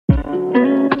If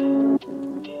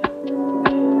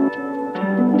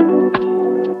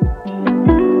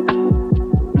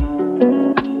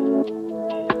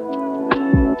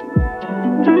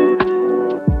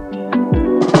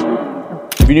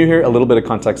you're new here, a little bit of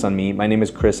context on me. My name is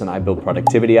Chris and I build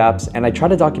productivity apps, and I try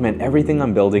to document everything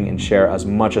I'm building and share as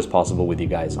much as possible with you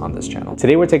guys on this channel.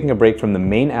 Today we're taking a break from the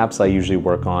main apps I usually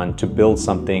work on to build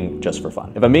something just for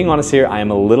fun. If I'm being honest here, I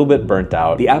am a little bit burnt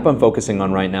out. The app I'm focusing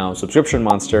on right now, Subscription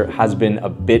Monster, has been a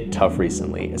bit tough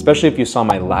recently, especially if you saw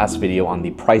my last video on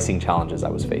the pricing challenges I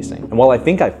was facing. And while I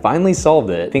think I finally solved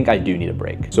it, I think I do need a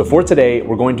break. So for today,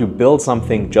 we're going to build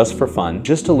something just for fun,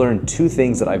 just to learn two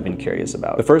things that I've been curious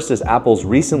about. The first is Apple's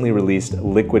recently released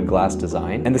liquid glass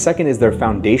design, and the second is their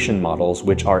foundation models,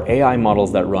 which are AI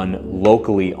models that run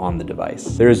locally on the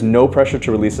device. There is no pressure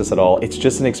to release this at all. It's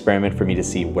just an experiment for me to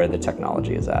see where the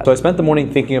technology is at. So I spent the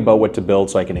morning thinking about what to build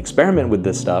so I can experiment with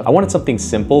this stuff. I wanted something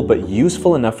simple but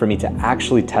useful enough for me to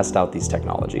actually test out these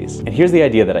technologies. And here's the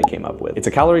idea that I came up with. It's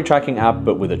a calorie tracking app,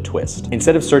 but with a twist.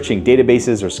 Instead of searching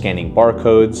databases or scanning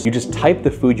barcodes, you just type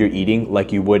the food you're eating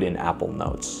like you would in Apple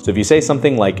Notes. So if you say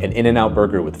something like an In-N-Out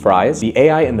burger with fries, the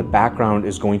AI in the background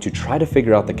is going to try to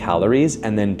figure out the calories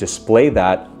and then display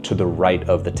that to the right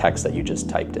of the text that you just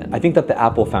typed in. I think that the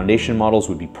Apple foundation models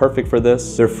would be perfect for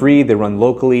this. They're free, they run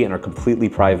locally and are completely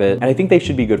private, and I think they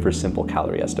should be good for simple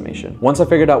calorie estimation. Once I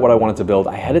figured out what I wanted to build,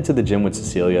 I headed to the gym with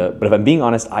Cecilia, but if I'm being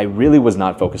honest, I really was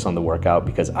not focused on the workout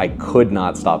because I could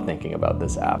not stop thinking about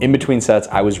this app. In between sets,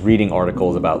 I was reading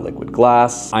articles about liquid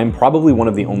glass. I'm probably one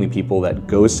of the only people that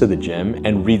goes to the gym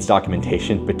and reads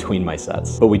documentation between my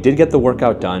sets. But we did get the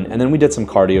workout done, and then we did some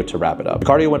cardio to wrap it up. The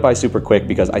cardio went by super quick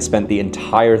because I spent the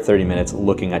entire 30 minutes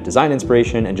looking at design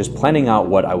inspiration and just planning out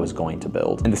what I was going to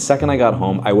build. And the second I got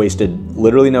home, I wasted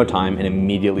literally no time and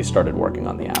immediately started working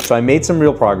on the app. So I made some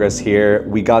real progress here.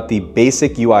 We got the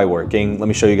basic UI working. Let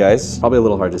me show you guys. Probably a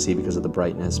little hard to see because of the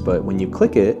brightness, but when you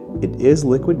click it, it is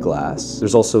liquid glass.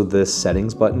 There's also this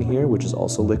settings button here, which is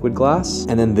also liquid glass.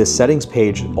 And then this settings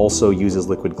page also uses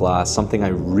liquid glass. Something I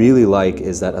really like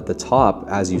is that at the top,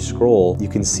 as you scroll, you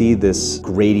can see this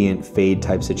gradient fade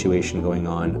type situation going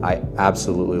on. I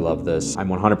absolutely love this. I'm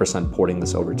 100% porting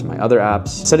this over to my other apps.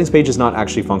 Settings page is not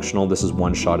actually functional. This is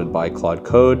one-shotted by Claude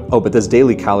Code. Oh, but this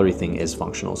daily calorie thing is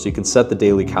functional. So you can set the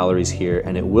daily calories here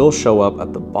and it will show up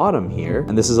at the bottom here.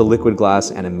 And this is a liquid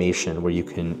glass animation where you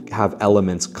can have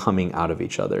elements coming out of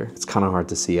each other. It's kind of hard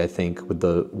to see, I think, with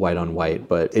the white on white,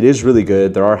 but it is really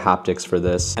good. There are haptics for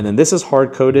this. And then this is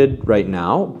hard-coded right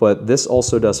now, but this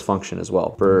also does function as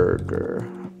well. Burger.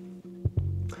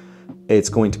 It's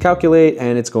going to calculate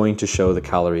and it's going to show the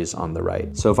calories on the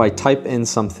right. So if I type in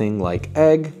something like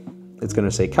egg, it's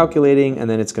gonna say calculating, and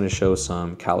then it's gonna show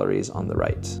some calories on the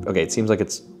right. Okay, it seems like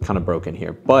it's kind of broken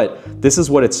here, but this is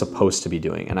what it's supposed to be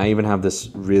doing. And I even have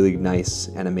this really nice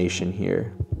animation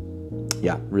here.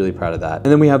 Yeah, really proud of that. And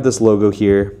then we have this logo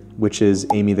here, which is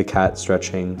Amy the cat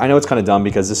stretching. I know it's kind of dumb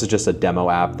because this is just a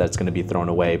demo app that's going to be thrown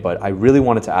away, but I really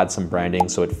wanted to add some branding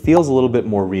so it feels a little bit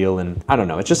more real, and I don't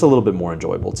know, it's just a little bit more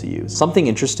enjoyable to use. Something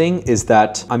interesting is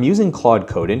that I'm using Claude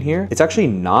Code in here. It's actually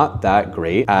not that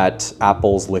great at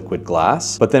Apple's liquid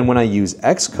glass, but then when I use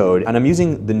Xcode and I'm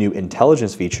using the new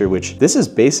intelligence feature, which this is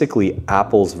basically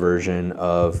Apple's version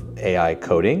of AI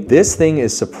coding, this thing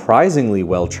is surprisingly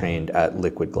well trained at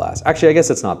liquid glass. Actually, I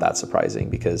guess it's not that surprising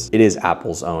because it is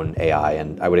Apple's own AI,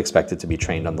 and I would expect it to be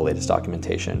trained on the latest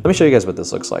documentation. Let me show you guys what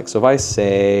this looks like. So if I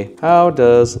say, how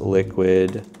does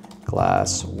liquid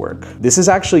glass work? This is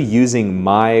actually using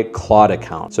my Claude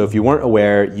account. So if you weren't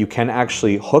aware, you can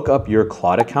actually hook up your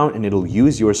Claude account and it'll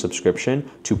use your subscription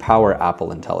to power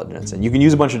Apple Intelligence. And you can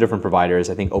use a bunch of different providers.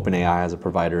 I think OpenAI has a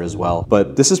provider as well,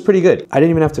 but this is pretty good. I didn't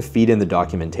even have to feed in the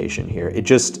documentation here. It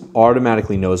just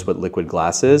automatically knows what liquid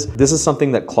glass is. This is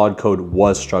something that Claude Code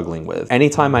was struggling with.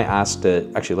 Anytime I asked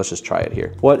it, actually, let's just try it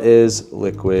here. What is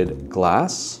liquid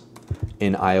glass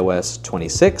in iOS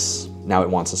 26? Now it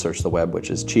wants to search the web, which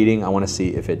is cheating. I want to see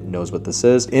if it knows what this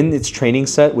is. In its training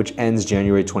set, which ends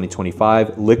January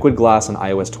 2025, liquid glass on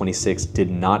iOS 26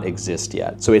 did not exist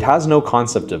yet. So it has no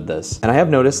concept of this. And I have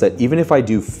noticed that even if I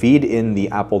do feed in the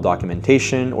Apple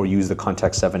documentation or use the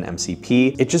Context 7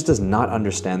 MCP, it just does not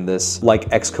understand this like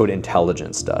Xcode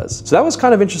Intelligence does. So that was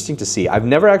kind of interesting to see. I've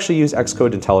never actually used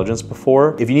Xcode Intelligence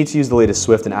before. If you need to use the latest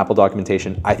Swift and Apple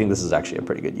documentation, I think this is actually a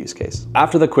pretty good use case.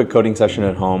 After the quick coding session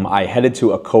at home, I headed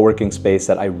to a co-working co-working space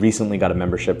that I recently got a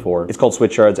membership for. It's called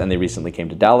Switchyards and they recently came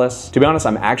to Dallas. To be honest,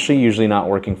 I'm actually usually not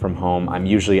working from home. I'm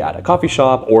usually at a coffee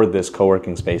shop or this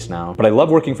co-working space now. But I love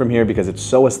working from here because it's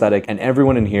so aesthetic and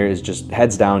everyone in here is just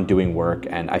heads down doing work,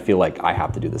 and I feel like I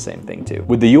have to do the same thing too.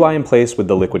 With the UI in place with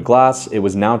the liquid glass, it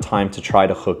was now time to try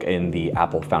to hook in the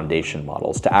Apple Foundation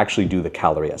models to actually do the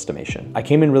calorie estimation. I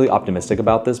came in really optimistic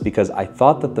about this because I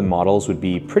thought that the models would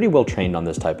be pretty well trained on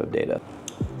this type of data.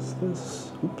 Oops,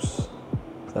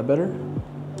 is that better?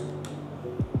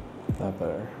 Is that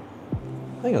better?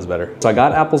 I think it was better. So I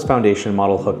got Apple's Foundation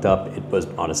model hooked up. It was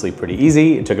honestly pretty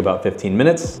easy. It took about 15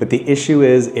 minutes, but the issue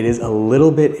is it is a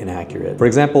little bit inaccurate. For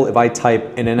example, if I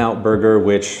type In-N-Out burger,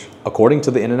 which according to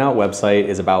the In-N-Out website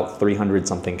is about 300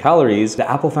 something calories, the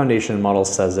Apple Foundation model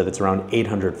says that it's around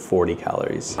 840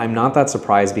 calories. I'm not that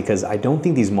surprised because I don't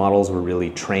think these models were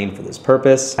really trained for this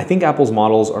purpose. I think Apple's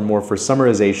models are more for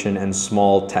summarization and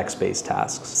small text-based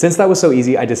tasks. Since that was so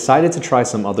easy, I decided to try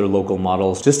some other local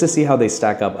models just to see how they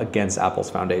stack up against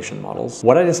Apple's Foundation models.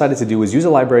 What I decided to do was use a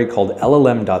library called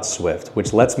llm.swift,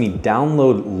 which lets me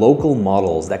download local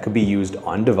models that could be used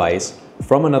on device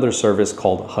from another service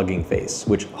called Hugging Face,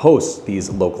 which hosts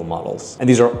these local models. And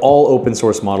these are all open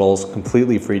source models,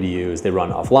 completely free to use. They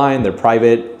run offline, they're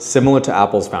private, similar to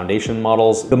Apple's Foundation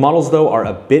models. The models though are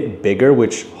a bit bigger,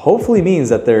 which hopefully means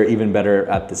that they're even better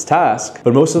at this task,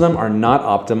 but most of them are not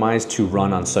optimized to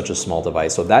run on such a small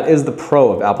device. So that is the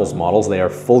pro of Apple's models. They are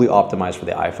fully optimized for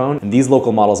the iPhone, and these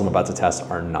local models I'm about to test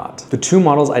are not. The two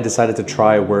models I decided to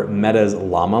try were Meta's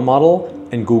Llama model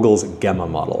and Google's Gemma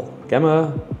model.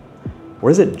 Or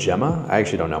is it Gemma? I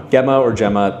actually don't know. Gemma or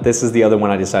Gemma, this is the other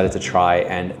one I decided to try,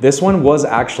 and this one was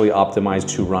actually optimized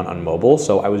to run on mobile,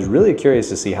 so I was really curious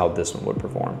to see how this one would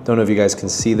perform. Don't know if you guys can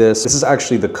see this. This is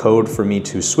actually the code for me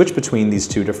to switch between these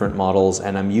two different models,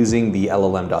 and I'm using the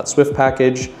llm.swift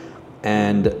package,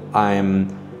 and I'm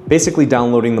basically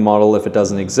downloading the model if it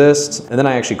doesn't exist, and then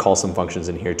I actually call some functions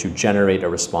in here to generate a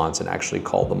response and actually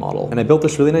call the model. And I built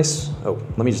this really nice, oh,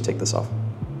 let me just take this off.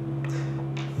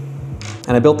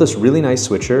 And I built this really nice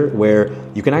switcher where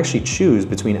you can actually choose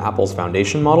between Apple's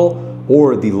Foundation model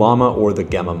or the Llama or the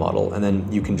Gemma model, and then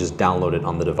you can just download it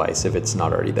on the device if it's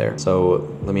not already there.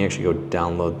 So let me actually go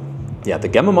download. Yeah, the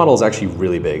Gemma model is actually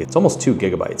really big. It's almost 2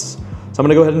 gigabytes. So I'm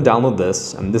gonna go ahead and download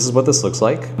this, and this is what this looks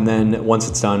like. And then once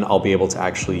it's done, I'll be able to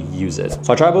actually use it.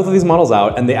 So I tried both of these models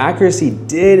out, and the accuracy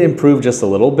did improve just a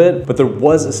little bit, but there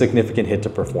was a significant hit to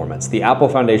performance. The Apple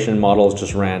Foundation models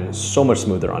just ran so much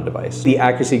smoother on device. The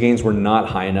accuracy gains were not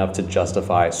high enough to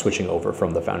justify switching over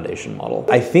from the Foundation model.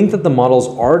 I think that the models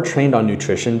are trained on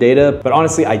nutrition data, but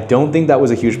honestly, I don't think that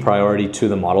was a huge priority to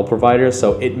the model providers,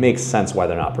 so it makes sense why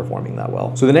they're not performing that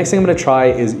well. So the next thing I'm gonna try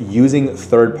is using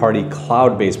third-party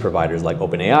cloud-based providers like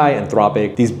OpenAI,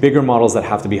 Anthropic, these bigger models that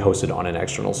have to be hosted on an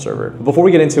external server. But before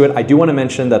we get into it, I do want to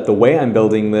mention that the way I'm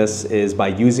building this is by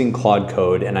using Claude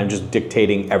Code, and I'm just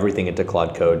dictating everything into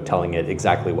Claude Code, telling it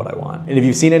exactly what I want. And if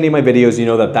you've seen any of my videos, you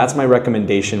know that that's my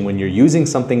recommendation when you're using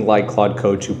something like Claude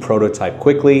Code to prototype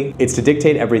quickly. It's to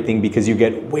dictate everything because you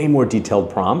get way more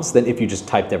detailed prompts than if you just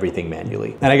typed everything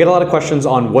manually. And I get a lot of questions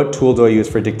on what tool do I use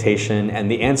for dictation, and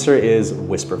the answer is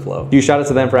Wispr Flow. Huge shout out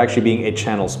to them for actually being a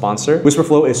channel sponsor. Wispr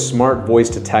Flow is smart voice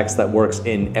to text that works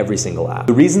in every single app.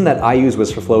 The reason that I use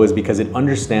Wispr Flow is because it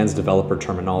understands developer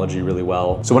terminology really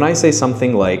well. So when I say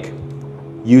something like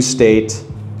use state,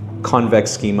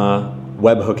 convex schema,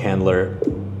 webhook handler,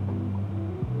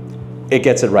 it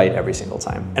gets it right every single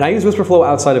time. And I use Wispr Flow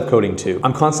outside of coding too.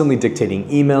 I'm constantly dictating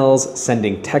emails,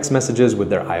 sending text messages with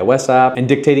their iOS app, and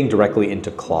dictating directly into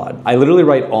Claude. I literally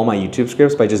write all my YouTube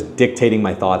scripts by just dictating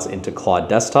my thoughts into Claude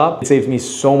Desktop. It saves me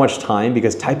so much time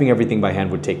because typing everything by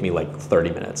hand would take me like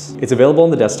 30 minutes. It's available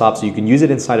on the desktop, so you can use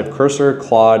it inside of Cursor,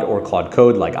 Claude, or Claude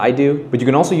Code like I do, but you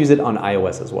can also use it on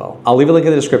iOS as well. I'll leave a link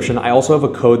in the description. I also have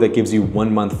a code that gives you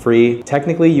 1 month free.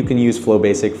 Technically, you can use Flow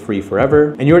Basic free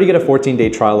forever, and you already get a 14-day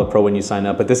trial of Pro when you sign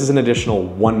up, but this is an additional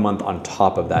 1 month on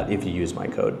top of that if you use my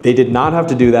code. They did not have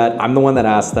to do that. I'm the one that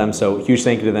asked them, so huge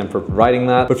thank you to them for providing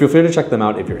that, but feel free to check them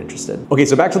out if you're interested. Okay,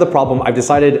 so back to the problem. I've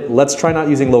decided let's try not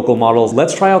using local models.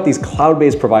 Let's try out these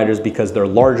cloud-based providers because they're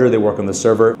larger, they work on the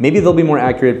server. Maybe they'll be more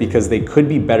accurate because they could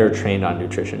be better trained on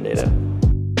nutrition data.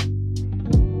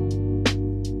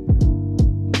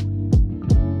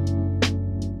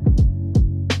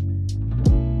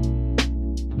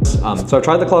 So I've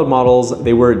tried the cloud models.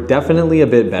 They were definitely a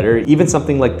bit better. Even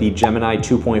something like the Gemini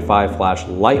 2.5 Flash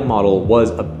Lite model was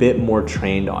a bit more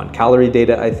trained on calorie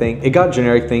data, I think. It got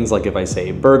generic things like if I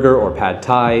say burger or pad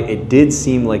thai, it did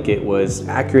seem like it was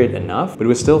accurate enough, but it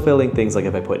was still failing things like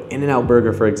if I put In-N-Out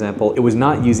Burger, for example, it was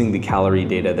not using the calorie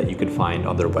data that you could find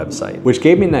on their website, which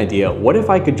gave me an idea. What if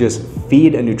I could just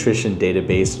feed a nutrition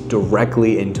database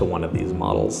directly into one of these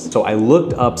models? So I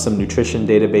looked up some nutrition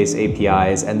database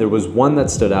APIs, and there was one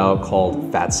that stood out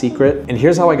called Fat Secret. And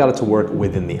here's how I got it to work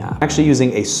within the app. I'm actually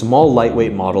using a small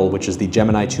lightweight model, which is the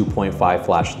Gemini 2.5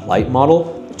 Flash Lite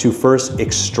model, to first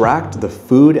extract the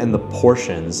food and the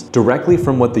portions directly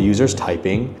from what the user's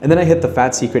typing. And then I hit the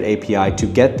Fat Secret API to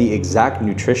get the exact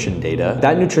nutrition data.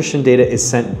 That nutrition data is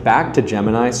sent back to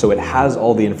Gemini, so it has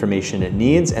all the information it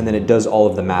needs, and then it does all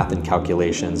of the math and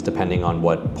calculations depending on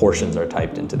what portions are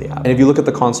typed into the app. And if you look at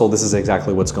the console, this is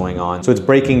exactly what's going on. So it's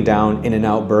breaking down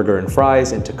In-N-Out Burger and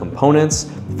fries into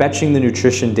components, fetching the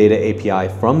nutrition data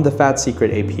API from the Fat Secret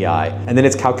API, and then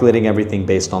it's calculating everything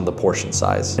based on the portion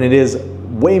size. And it is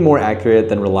way more accurate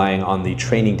than relying on the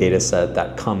training data set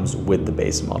that comes with the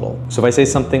base model. So if I say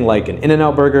something like an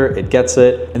In-N-Out Burger, it gets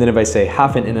it. And then if I say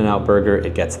half an In-N-Out Burger,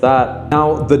 it gets that.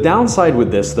 Now, the downside with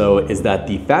this though, is that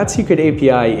the Fat Secret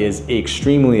API is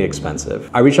extremely expensive.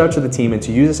 I reached out to the team, and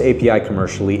to use this API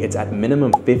commercially, it's at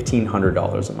minimum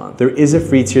 $1,500 a month. There is a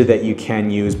free tier that you can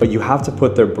use, but you have to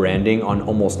put their branding on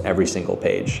almost every single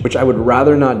page, which I would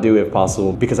rather not do if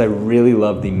possible, because I really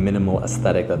love the minimal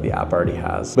aesthetic that the app already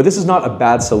has. But this is not a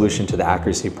bad solution to the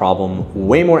accuracy problem.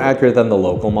 Way more accurate than the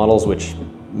local models, which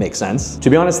makes sense. To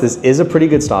be honest, this is a pretty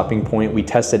good stopping point. We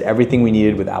tested everything we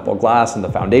needed with Apple Glass and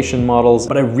the foundation models,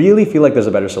 but I really feel like there's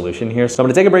a better solution here. So I'm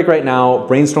gonna take a break right now,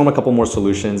 brainstorm a couple more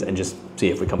solutions, and just see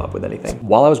if we come up with anything.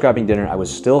 While I was grabbing dinner, I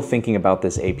was still thinking about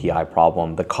this API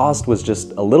problem. The cost was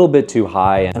just a little bit too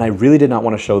high, and I really did not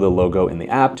want to show the logo in the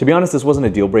app. To be honest, this wasn't a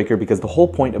deal breaker, because the whole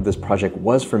point of this project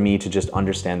was for me to just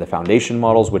understand the foundation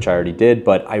models, which I already did,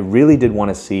 but I really did want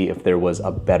to see if there was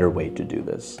a better way to do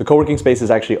this. The co-working space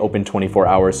is actually open 24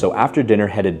 hours. So after dinner,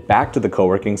 headed back to the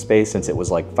co-working space, since it was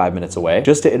like 5 minutes away,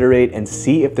 just to iterate and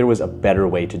see if there was a better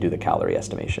way to do the calorie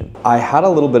estimation. I had a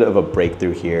little bit of a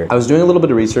breakthrough here. I was doing a little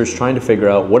bit of research trying to figure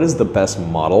out what is the best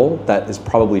model that is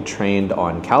probably trained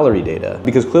on calorie data,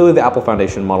 because clearly the Apple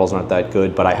Foundation models aren't that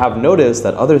good, but I have noticed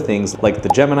that other things like the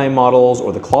Gemini models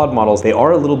or the Claude models, they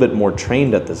are a little bit more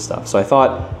trained at this stuff. So I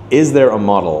thought, is there a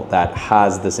model that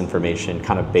has this information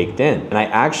kind of baked in? And I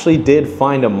actually did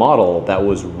find a model that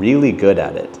was really good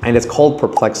at it, and it's called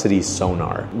Perplexity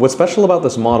Sonar. What's special about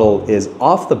this model is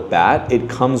off the bat, it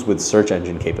comes with search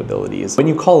engine capabilities. When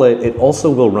you call it, it also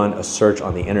will run a search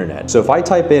on the internet. So if I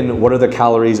type in what are the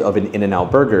calories of an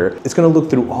In-N-Out Burger, it's gonna look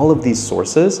through all of these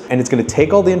sources, and it's gonna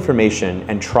take all the information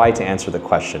and try to answer the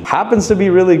question. Happens to be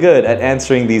really good at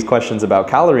answering these questions about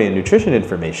calorie and nutrition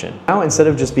information. Now, instead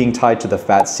of just being tied to the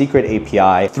Fat Secret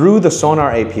API, through the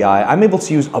Sonar API, I'm able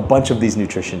to use a bunch of these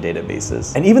nutrition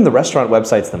databases, and even the restaurant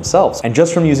websites themselves. And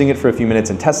just from using it for a few minutes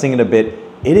and testing it a bit,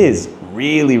 it is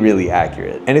really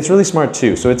accurate. And it's really smart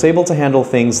too. So it's able to handle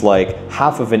things like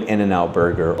half of an In-N-Out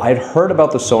Burger. I'd heard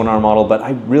about the Sonar model, but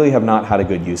I really have not had a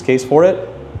good use case for it.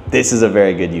 This is a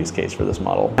very good use case for this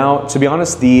model. Now, to be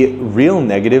honest, the real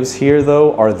negatives here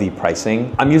though are the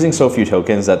pricing. I'm using so few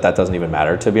tokens that doesn't even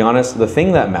matter, to be honest. The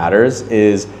thing that matters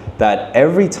is that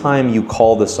every time you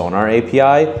call the Sonar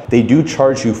API, they do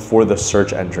charge you for the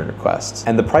search engine requests.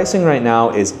 And the pricing right now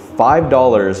is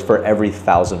 $5 for every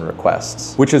 1,000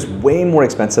 requests, which is way more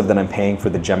expensive than I'm paying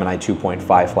for the Gemini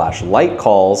 2.5 Flash Lite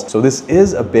calls. So this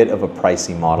is a bit of a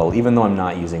pricey model, even though I'm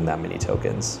not using that many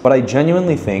tokens. But I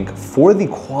genuinely think for the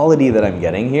quality that I'm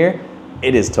getting here,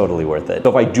 it is totally worth it. So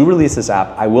if I do release this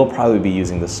app, I will probably be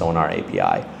using the Sonar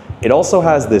API. It also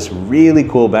has this really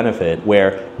cool benefit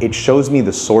where it shows me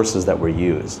the sources that were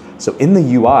used. So in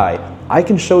the UI, I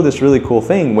can show this really cool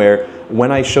thing where when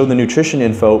I show the nutrition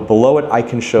info, below it I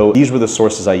can show these were the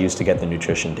sources I used to get the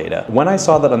nutrition data. When I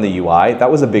saw that on the UI, that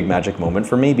was a big magic moment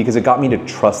for me because it got me to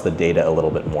trust the data a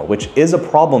little bit more, which is a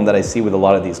problem that I see with a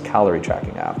lot of these calorie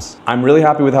tracking apps. I'm really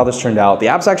happy with how this turned out. The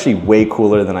app's actually way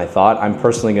cooler than I thought. I'm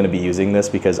personally gonna be using this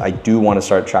because I do wanna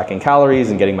start tracking calories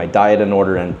and getting my diet in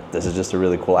order, and this is just a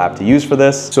really cool app to use for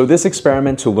this. So this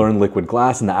experiment to learn liquid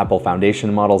glass and the Apple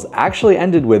Foundation models actually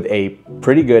ended with a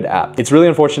pretty good app. It's really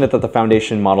unfortunate that the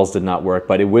Foundation models did not not work,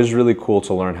 but it was really cool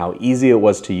to learn how easy it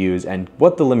was to use and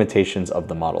what the limitations of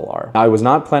the model are. Now, I was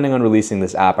not planning on releasing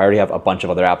this app. I already have a bunch of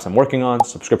other apps I'm working on.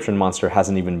 Subscription Monster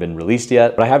hasn't even been released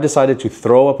yet, but I have decided to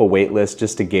throw up a wait list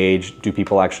just to gauge, do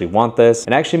people actually want this?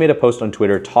 And I actually made a post on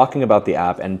Twitter talking about the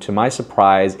app, and to my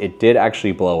surprise, it did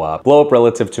actually blow up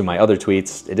relative to my other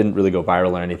tweets. It didn't really go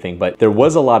viral or anything, but there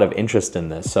was a lot of interest in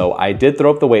this. So I did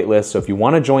throw up the wait list. So if you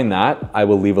want to join that, I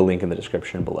will leave a link in the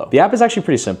description below. The app is actually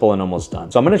pretty simple and almost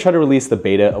done. So I'm going to try to release the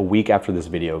beta a week after this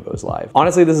video goes live.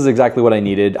 Honestly, this is exactly what I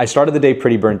needed. I started the day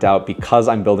pretty burnt out because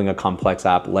I'm building a complex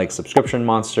app like Subscription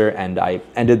Monster, and I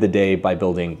ended the day by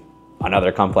building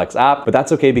another complex app, but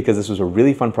that's okay because this was a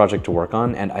really fun project to work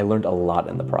on and I learned a lot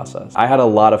in the process. I had a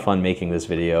lot of fun making this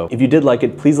video. If you did like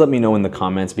it, please let me know in the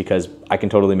comments because I can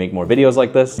totally make more videos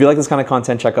like this. If you like this kind of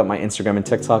content, check out my Instagram and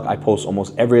TikTok. I post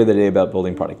almost every other day about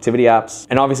building productivity apps.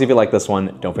 And obviously if you like this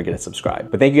one, don't forget to subscribe.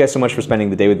 But thank you guys so much for spending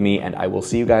the day with me, and I will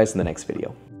see you guys in the next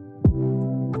video.